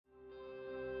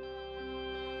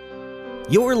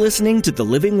You're listening to The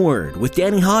Living Word with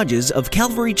Danny Hodges of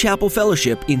Calvary Chapel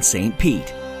Fellowship in St.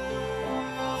 Pete.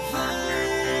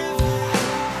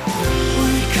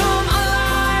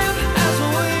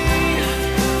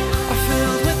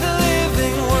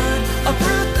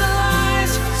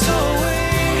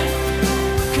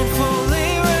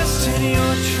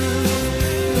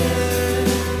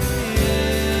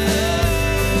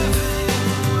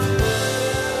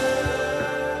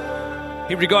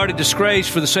 He regarded disgrace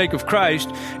for the sake of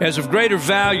Christ as of greater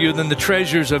value than the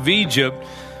treasures of Egypt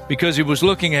because he was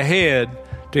looking ahead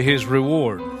to his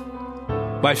reward.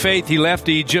 By faith, he left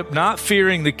Egypt, not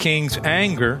fearing the king's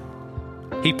anger.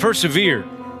 He persevered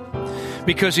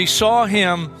because he saw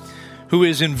him who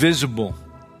is invisible.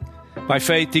 By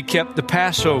faith, he kept the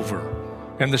Passover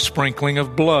and the sprinkling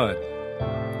of blood,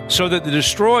 so that the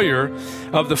destroyer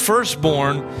of the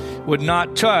firstborn would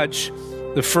not touch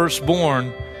the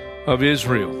firstborn of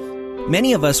Israel.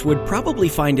 Many of us would probably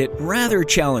find it rather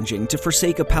challenging to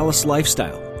forsake a palace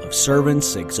lifestyle of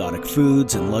servants, exotic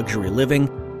foods, and luxury living.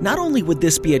 Not only would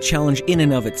this be a challenge in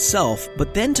and of itself,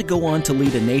 but then to go on to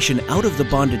lead a nation out of the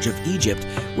bondage of Egypt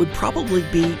would probably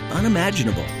be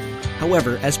unimaginable.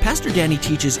 However, as Pastor Danny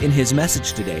teaches in his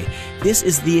message today, this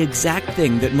is the exact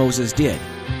thing that Moses did.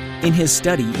 In his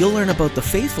study, you'll learn about the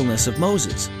faithfulness of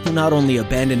Moses, who not only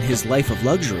abandoned his life of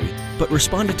luxury, but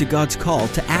responded to God's call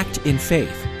to act in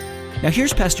faith. Now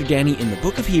here's Pastor Danny in the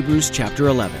book of Hebrews chapter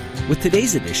 11, with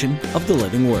today's edition of The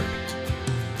Living Word.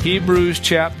 Hebrews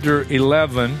chapter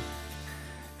 11,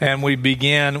 and we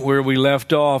begin where we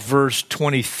left off, verse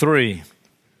 23.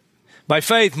 By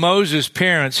faith, Moses'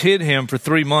 parents hid him for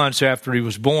 3 months after he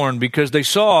was born because they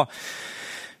saw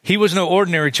he was no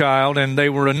ordinary child, and they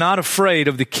were not afraid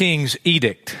of the king's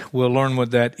edict. We'll learn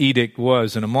what that edict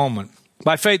was in a moment.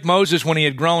 By faith, Moses, when he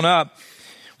had grown up,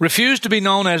 refused to be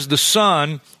known as the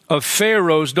son of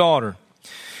Pharaoh's daughter.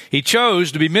 He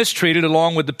chose to be mistreated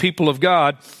along with the people of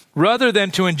God rather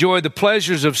than to enjoy the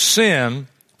pleasures of sin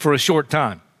for a short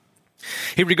time.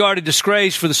 He regarded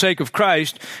disgrace for the sake of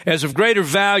Christ as of greater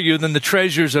value than the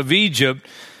treasures of Egypt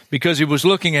because he was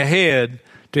looking ahead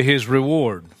to his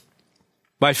reward.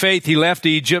 By faith, he left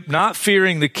Egypt, not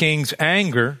fearing the king's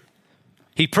anger.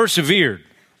 He persevered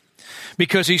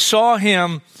because he saw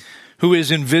him who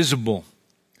is invisible.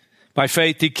 By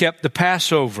faith, he kept the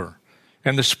Passover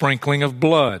and the sprinkling of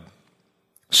blood,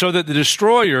 so that the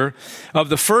destroyer of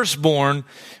the firstborn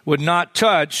would not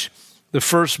touch the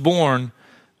firstborn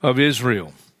of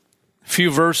Israel. A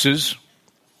few verses,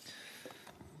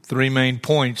 3 main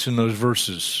points in those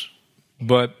verses.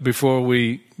 But before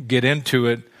we get into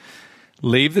it,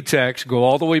 leave the text, go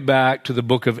all the way back to the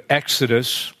book of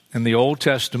Exodus in the Old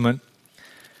Testament,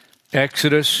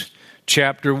 Exodus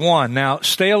chapter 1. Now,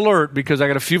 stay alert because I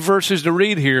got a few verses to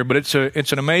read here, but it's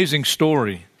an amazing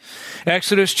story.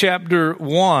 Exodus chapter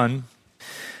 1,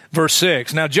 verse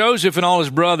 6. Now, Joseph and all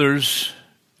his brothers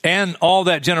and all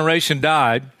that generation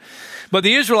died, but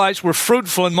the Israelites were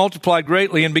fruitful and multiplied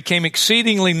greatly and became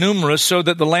exceedingly numerous so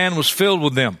that the land was filled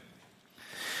with them.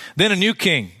 Then a new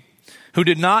king, who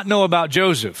did not know about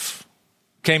Joseph,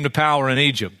 came to power in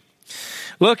Egypt.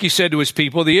 Look, he said to his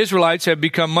people, the Israelites have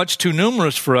become much too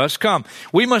numerous for us. Come,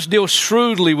 we must deal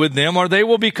shrewdly with them, or they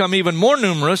will become even more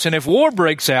numerous, and if war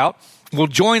breaks out, we'll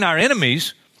join our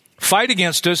enemies, fight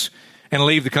against us, and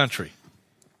leave the country.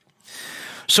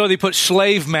 So they put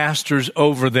slave masters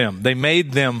over them. They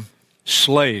made them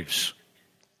slaves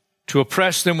to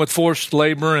oppress them with forced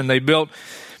labor, and they built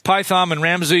Pithom and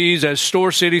Ramses as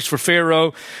store cities for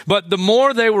Pharaoh. But the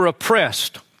more they were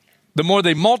oppressed, the more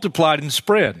they multiplied and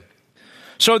spread.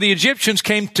 So the Egyptians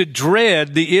came to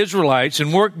dread the Israelites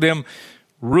and worked them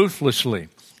ruthlessly.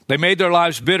 They made their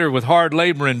lives bitter with hard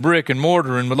labor in brick and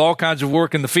mortar and with all kinds of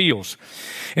work in the fields.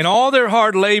 In all their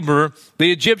hard labor,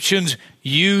 the Egyptians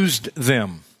used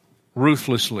them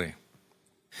ruthlessly.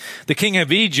 The king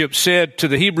of Egypt said to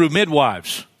the Hebrew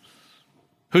midwives,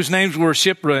 whose names were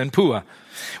Shiphrah and Puah,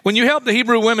 when you help the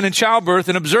Hebrew women in childbirth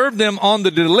and observe them on the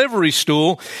delivery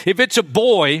stool, if it's a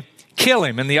boy, kill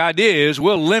him. And the idea is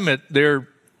we'll limit their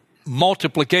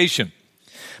multiplication.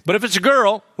 But if it's a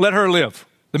girl, let her live.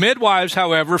 The midwives,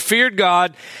 however, feared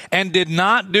God and did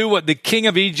not do what the king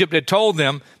of Egypt had told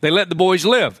them. They let the boys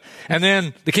live. And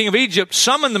then the king of Egypt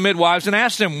summoned the midwives and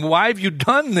asked them, why have you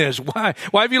done this? Why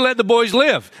have you let the boys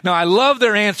live? Now, I love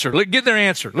their answer. Get their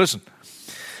answer. Listen.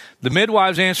 The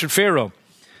midwives answered Pharaoh,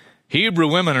 Hebrew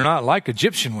women are not like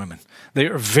Egyptian women. They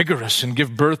are vigorous and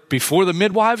give birth before the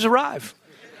midwives arrive.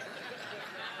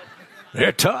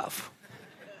 They're tough.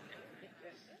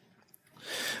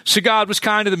 So God was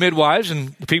kind to the midwives,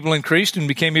 and the people increased and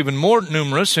became even more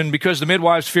numerous. And because the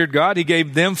midwives feared God, he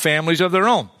gave them families of their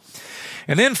own.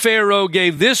 And then Pharaoh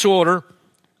gave this order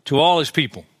to all his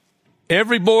people.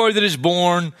 Every boy that is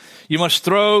born, you must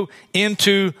throw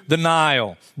into the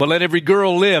Nile, but let every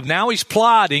girl live. Now he's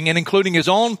plotting and including his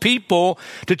own people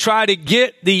to try to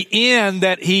get the end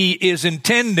that he is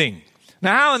intending.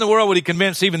 Now, how in the world would he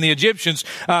convince even the Egyptians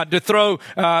to throw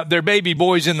their baby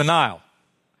boys in the Nile?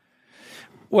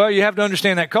 Well, you have to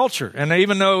understand that culture. And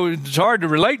even though it's hard to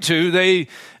relate to, they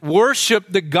worship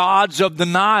the gods of the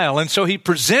Nile. And so he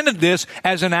presented this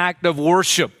as an act of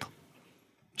worship.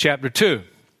 Chapter 2,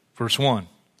 verse 1.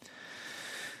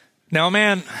 Now a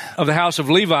man of the house of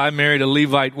Levi married a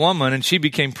Levite woman, and she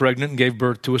became pregnant and gave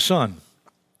birth to a son.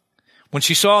 When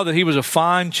she saw that he was a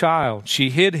fine child, she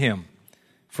hid him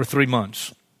for 3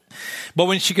 months. But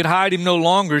when she could hide him no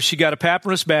longer, she got a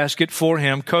papyrus basket for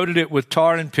him, coated it with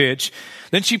tar and pitch.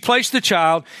 Then she placed the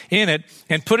child in it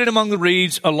and put it among the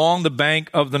reeds along the bank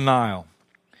of the Nile.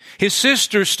 His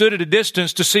sister stood at a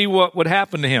distance to see what would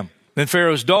happen to him. Then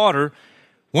Pharaoh's daughter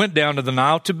went down to the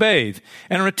Nile to bathe,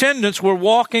 and her attendants were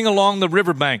walking along the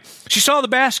riverbank. She saw the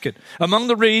basket among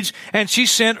the reeds, and she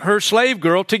sent her slave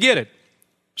girl to get it.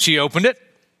 She opened it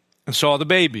and saw the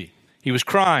baby. He was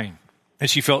crying, and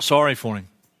she felt sorry for him.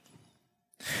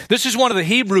 This is one of the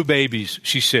Hebrew babies,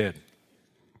 she said.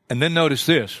 And then notice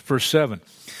this, verse 7.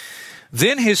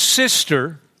 Then his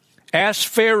sister asked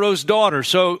Pharaoh's daughter.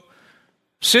 So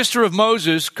sister of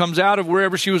Moses comes out of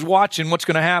wherever she was watching what's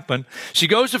going to happen. She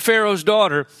goes to Pharaoh's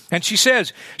daughter and she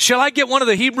says, shall I get one of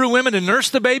the Hebrew women to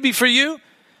nurse the baby for you?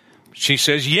 She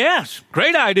says, yes,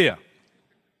 great idea.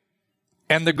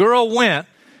 And the girl went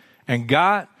and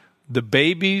got the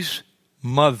baby's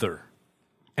mother.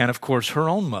 And of course, her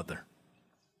own mother.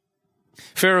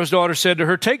 Pharaoh's daughter said to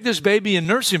her, take this baby and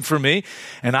nurse him for me,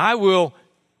 and I will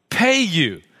pay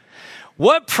you.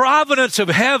 What providence of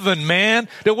heaven, man,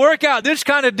 to work out this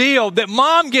kind of deal that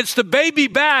mom gets the baby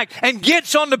back and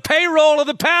gets on the payroll of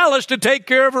the palace to take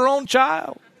care of her own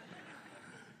child.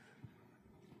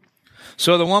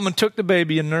 So the woman took the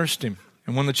baby and nursed him.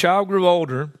 And when the child grew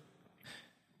older,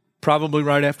 probably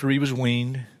right after he was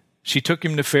weaned, she took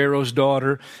him to Pharaoh's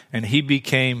daughter, and he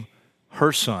became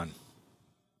her son.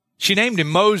 She named him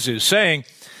Moses, saying,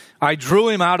 I drew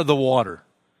him out of the water.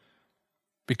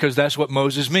 Because that's what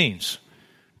Moses means,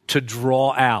 to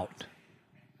draw out.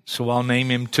 So I'll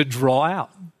name him to draw out.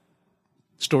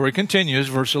 Story continues,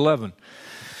 verse 11.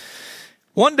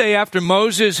 One day after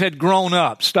Moses had grown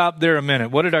up, stop there a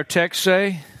minute. What did our text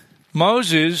say?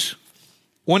 Moses,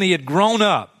 when he had grown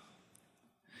up,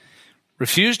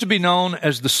 refused to be known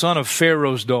as the son of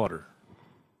Pharaoh's daughter.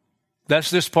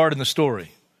 That's this part in the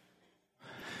story.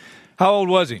 How old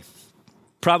was he?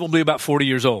 Probably about 40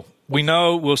 years old. We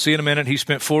know, we'll see in a minute, he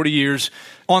spent 40 years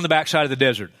on the backside of the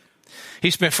desert. He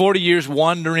spent 40 years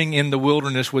wandering in the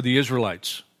wilderness with the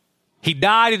Israelites. He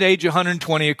died at age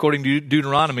 120 according to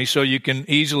Deuteronomy, so you can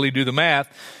easily do the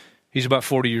math. He's about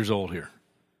 40 years old here.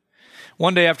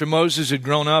 One day after Moses had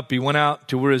grown up, he went out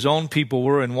to where his own people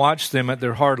were and watched them at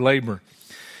their hard labor.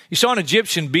 He saw an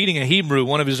Egyptian beating a Hebrew,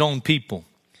 one of his own people.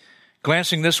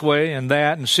 Glancing this way and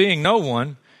that and seeing no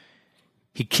one,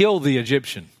 he killed the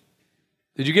Egyptian.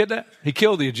 Did you get that? He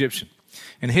killed the Egyptian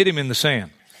and hid him in the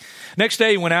sand. Next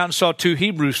day he went out and saw two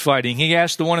Hebrews fighting. He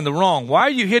asked the one in the wrong, why are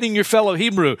you hitting your fellow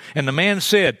Hebrew? And the man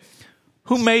said,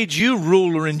 who made you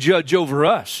ruler and judge over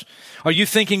us? Are you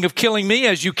thinking of killing me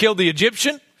as you killed the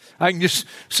Egyptian? I can just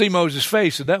see Moses'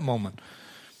 face at that moment.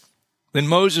 Then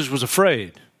Moses was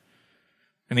afraid.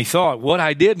 And he thought, what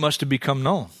I did must have become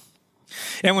known.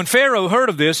 And when Pharaoh heard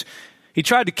of this, he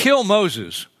tried to kill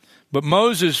Moses. But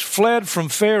Moses fled from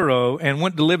Pharaoh and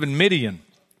went to live in Midian,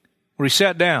 where he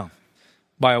sat down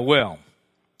by a well.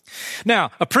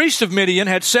 Now, a priest of Midian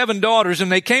had 7 daughters, and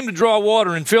they came to draw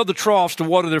water and filled the troughs to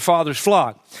water their father's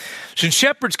flock. Some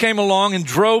shepherds came along and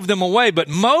drove them away, but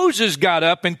Moses got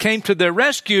up and came to their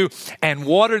rescue and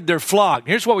watered their flock.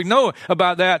 Here's what we know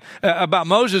about that, about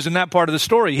Moses in that part of the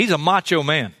story. He's a macho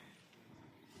man.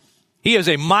 He is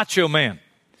a macho man.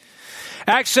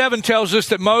 Acts 7 tells us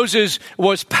that Moses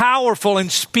was powerful in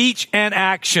speech and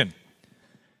action.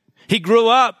 He grew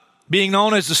up being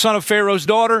known as the son of Pharaoh's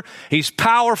daughter. He's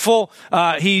powerful.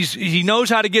 He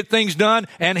knows how to get things done.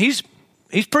 And he's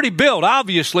pretty built,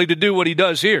 obviously, to do what he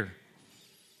does here.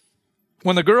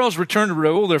 When the girls returned to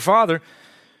Reuel, their father,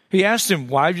 he asked them,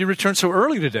 why have you returned so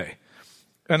early today?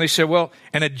 And they said, well,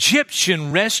 an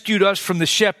Egyptian rescued us from the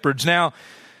shepherds. Now,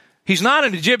 he's not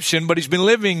an Egyptian, but he's been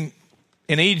living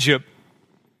in Egypt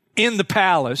in the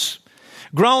palace,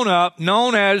 grown up,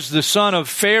 known as the son of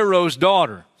Pharaoh's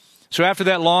daughter. So after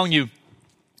that long, you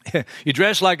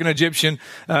dress like an Egyptian,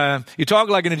 you talk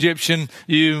like an Egyptian,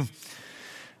 you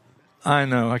I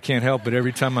know, I can't help it.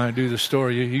 Every time I do the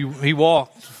story, he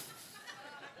walked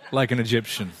like an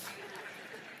Egyptian.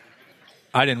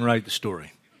 I didn't write the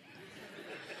story.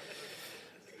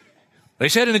 They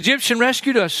said an Egyptian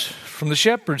rescued us from the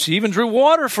shepherds. He even drew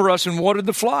water for us and watered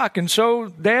the flock. And so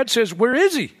Dad says, where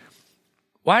is he?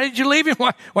 Why did you leave him?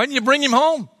 Why didn't you bring him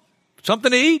home?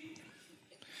 Something to eat?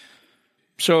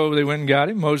 So they went and got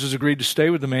him. Moses agreed to stay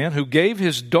with the man who gave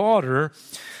his daughter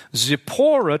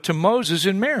Zipporah to Moses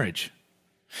in marriage.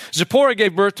 Zipporah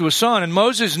gave birth to a son, and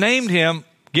Moses named him,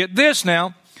 get this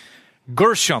now,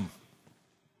 Gershom,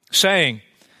 saying,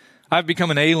 I've become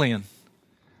an alien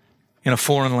in a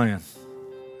foreign land.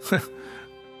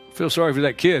 Feel sorry for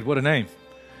that kid. What a name.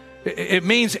 It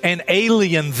means an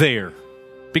alien there,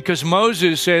 because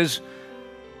Moses says,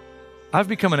 I've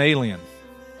become an alien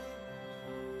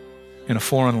in a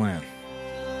foreign land.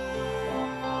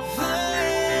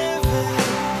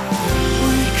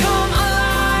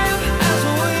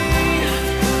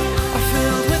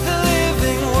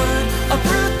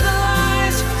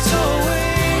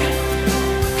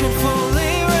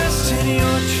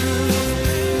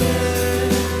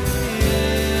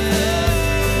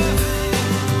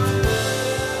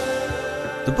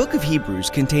 The book of Hebrews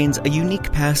contains a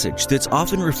unique passage that's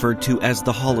often referred to as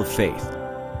the Hall of Faith.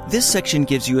 This section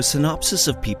gives you a synopsis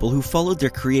of people who followed their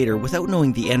Creator without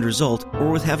knowing the end result or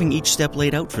with having each step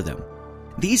laid out for them.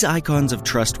 These icons of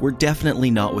trust were definitely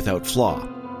not without flaw.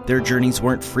 Their journeys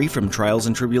weren't free from trials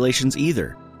and tribulations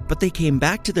either, but they came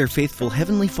back to their faithful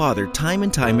Heavenly Father time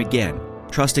and time again,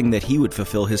 trusting that He would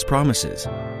fulfill His promises.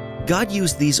 God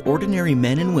used these ordinary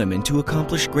men and women to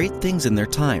accomplish great things in their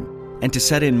time, and to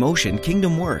set in motion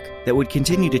kingdom work that would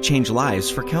continue to change lives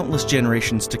for countless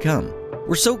generations to come.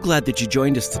 We're so glad that you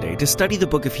joined us today to study the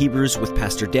book of Hebrews with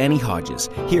Pastor Danny Hodges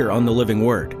here on The Living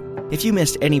Word. If you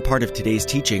missed any part of today's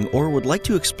teaching or would like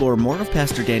to explore more of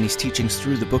Pastor Danny's teachings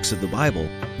through the books of the Bible,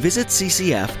 visit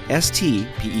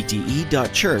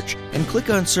ccfstpete.church and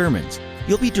click on Sermons.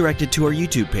 You'll be directed to our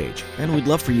YouTube page, and we'd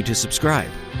love for you to subscribe.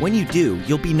 When you do,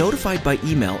 you'll be notified by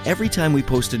email every time we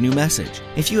post a new message.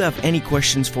 If you have any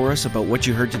questions for us about what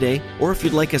you heard today, or if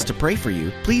you'd like us to pray for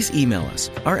you, please email us.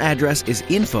 Our address is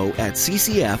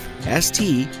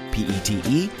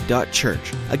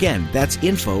info@ccfstpete.church. Again, that's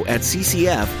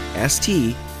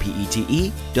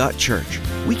info@ccfstpete.church.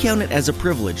 We count it as a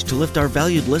privilege to lift our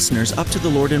valued listeners up to the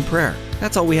Lord in prayer.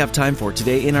 That's all we have time for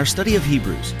today in our study of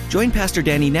Hebrews. Join Pastor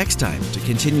Danny next time to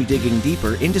continue digging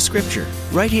deeper into Scripture,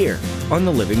 right here on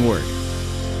The Living Word.